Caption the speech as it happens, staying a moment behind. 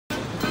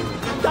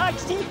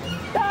Taxi!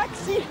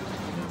 Taxi!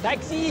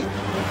 Taxi!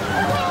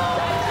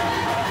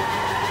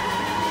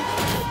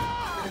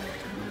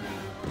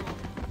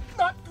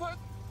 Not good.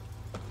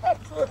 Not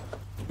good.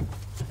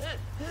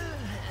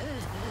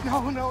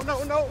 No, no,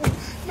 no, no.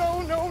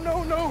 No, no,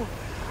 no, no.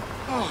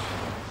 Oh.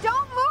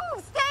 Don't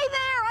move! Stay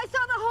there! I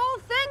saw the whole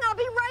thing! I'll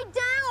be right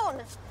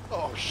down!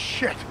 Oh,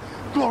 shit.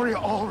 Gloria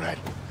Allred.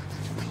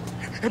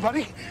 Hey,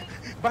 buddy.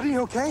 Buddy,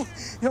 you okay?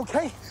 You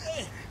okay?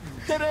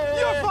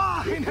 You're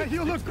fine.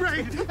 You look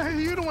great.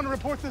 You don't want to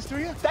report this, do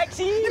you?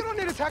 Taxi! You don't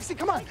need a taxi.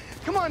 Come on.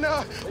 Come on.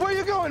 Where are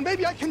you going?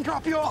 Maybe I can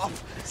drop you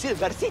off.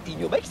 Silver City,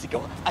 New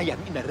Mexico. I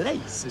am in a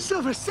race.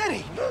 Silver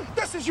City?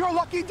 This is your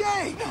lucky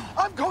day.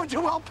 I'm going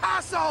to El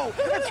Paso.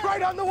 It's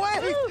right on the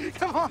way.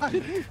 Come on.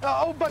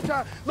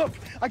 But look,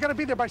 I got to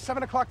be there by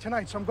 7 o'clock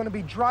tonight, so I'm going to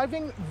be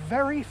driving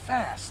very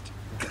fast.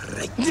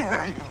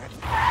 Great.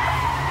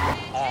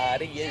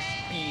 R-E-S-P-C-T.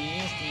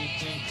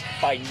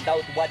 Find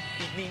out what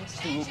it means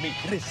to me.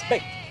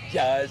 Respect.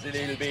 Just a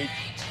little bit.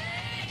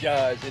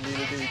 Just a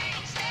little bit.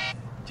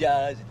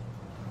 Just...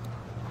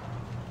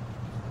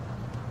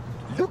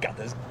 Look at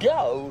us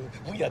go.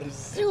 We are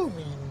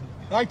zooming.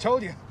 I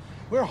told you.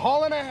 We're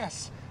hauling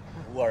ass.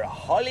 We're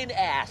hauling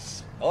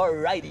ass.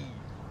 Alrighty.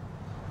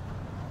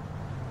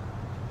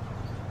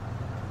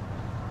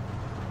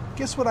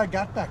 Guess what I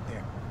got back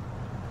there?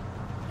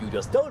 You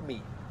just told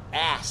me.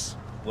 Ass.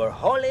 We're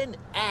hauling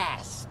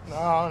ass.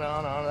 No,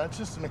 no, no. That's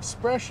just an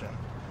expression.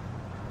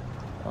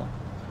 Oh.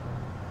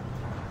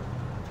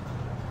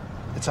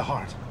 It's a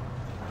heart.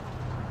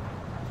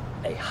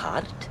 A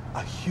heart?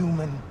 A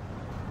human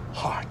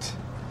heart.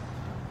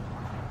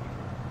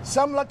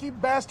 Some lucky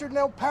bastard in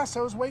El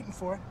Paso's waiting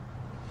for it.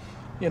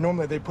 Yeah,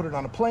 normally they put it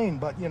on a plane,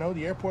 but, you know,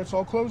 the airport's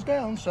all closed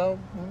down, so...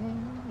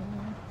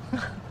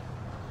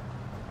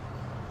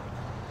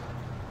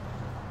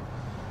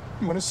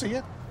 You want to see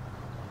it?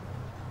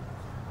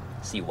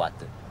 See what?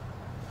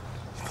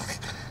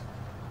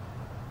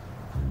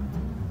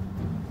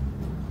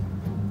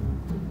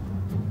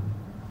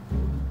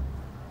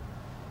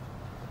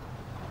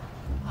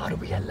 Are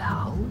we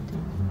allowed?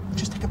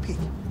 Just take a peek.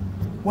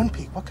 One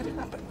peek. What could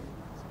happen?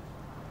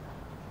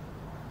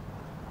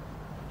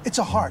 It's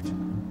a heart.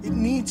 It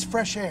needs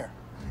fresh air.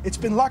 It's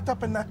been locked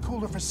up in that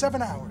cooler for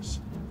 7 hours.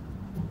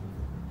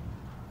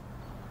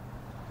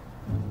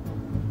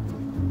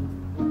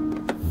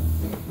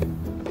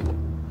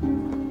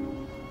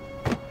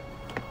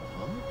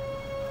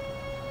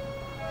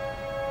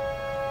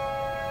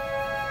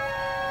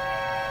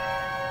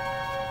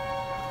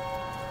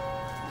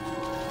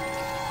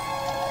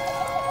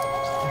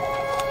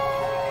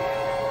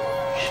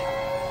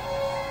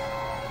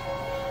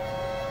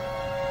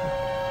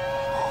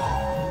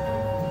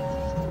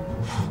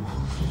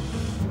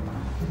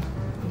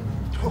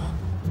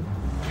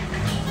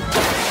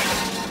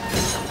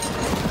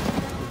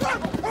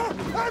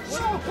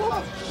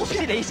 Is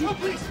it easy?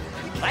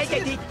 I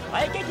get it.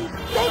 I get it.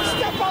 Don't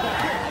step on it!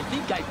 I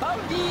think I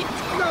found it.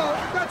 No,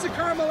 that's a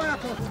caramel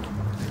apple.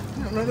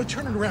 No, no, no,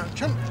 turn it around.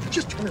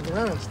 Just turn it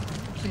around.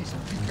 Please,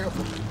 be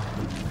careful.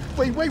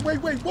 Wait, wait,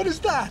 wait, wait. What is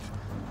that?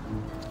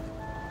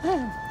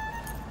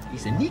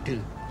 It's a nickel.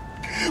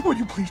 Will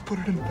you please put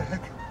it in the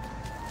bag?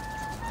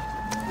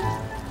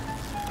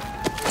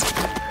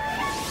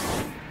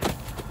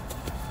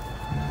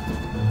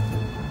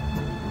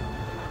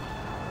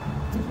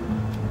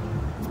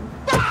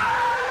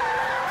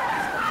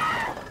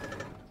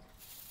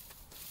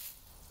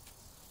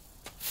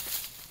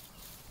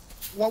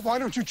 Well, why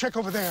don't you check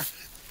over there?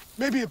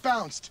 Maybe it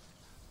bounced.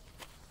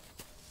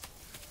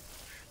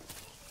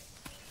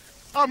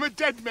 I'm a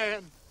dead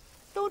man.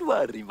 Don't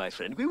worry, my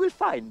friend. We will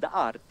find the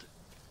art.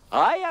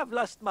 I have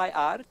lost my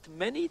art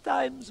many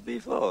times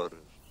before.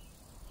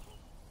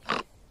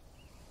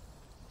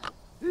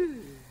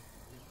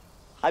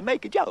 I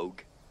make a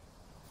joke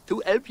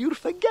to help you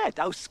forget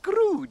how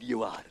screwed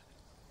you are.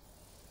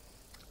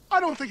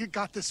 I don't think it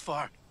got this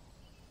far.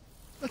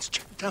 Let's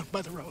check it down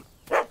by the road.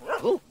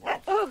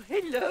 Oh,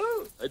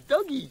 hello. A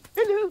doggy.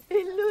 Hello,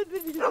 hello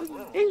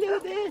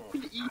there.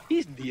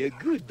 Isn't he a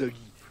good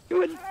doggy?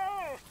 Come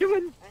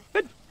on,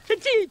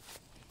 that's it.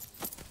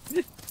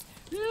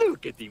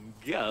 Look at him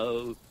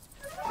go.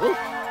 Oh.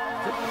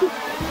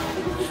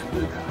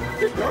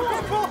 Good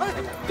boy!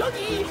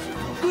 Doggy!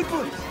 Good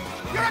boy.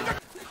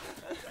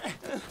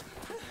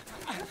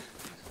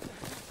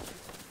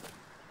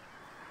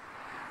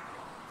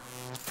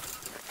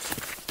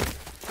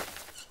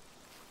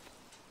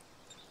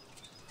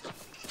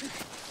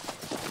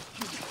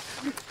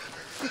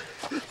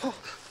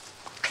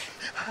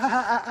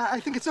 I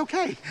think it's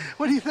okay.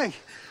 What do you think?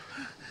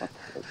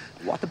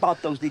 What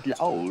about those little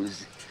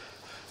O's?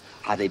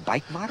 Are they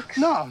bite marks?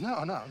 No.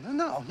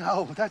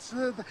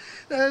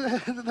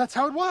 That's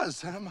how it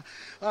was.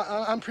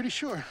 I'm pretty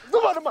sure.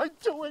 What am I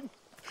doing?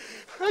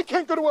 I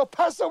can't go to El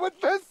Paso with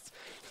this.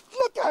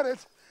 Look at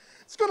it.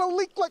 It's gonna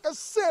leak like a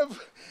sieve.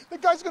 The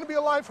guy's gonna be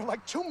alive for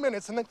like 2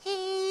 minutes and then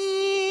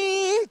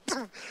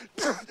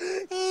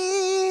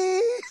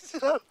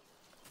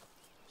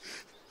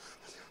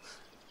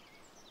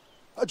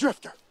a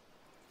drifter.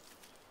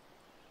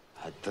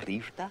 A A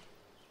drifter?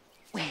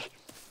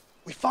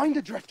 We find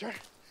a drifter,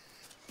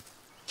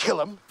 kill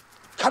him,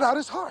 cut out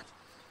his heart.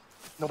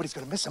 Nobody's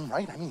gonna miss him,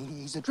 right? I mean,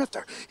 he's a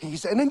drifter.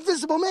 He's an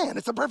invisible man.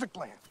 It's a perfect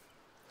plan.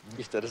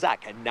 Mr.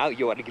 Zack, and now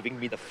you are giving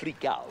me the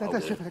freak out. Where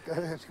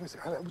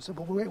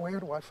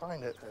do I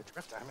find a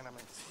drifter? I don't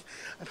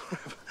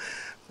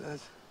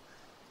have...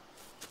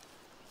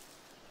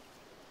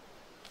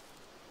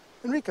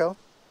 Enrico,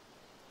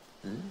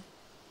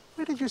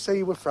 where did you say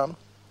you were from?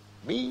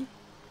 Me?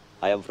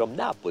 I am from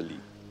Napoli.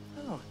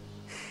 Oh,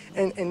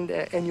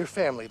 and your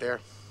family, they're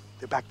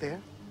back there?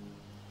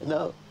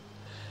 No.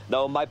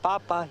 No, my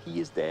papa, he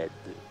is dead.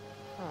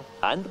 Oh.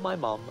 And my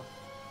mom.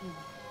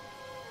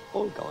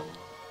 All gone.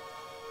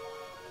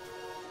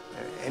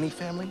 Any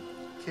family?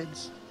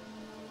 Kids?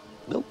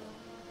 No.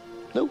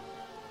 No.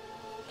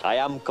 I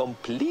am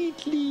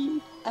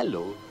completely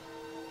alone.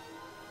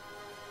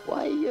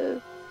 Why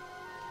do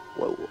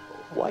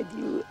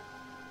you...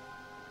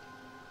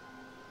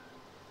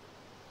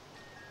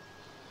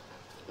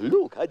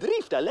 Look, a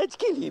drifter, let's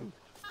kill him.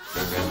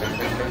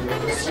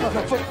 Son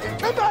of a...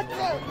 Come back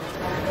there!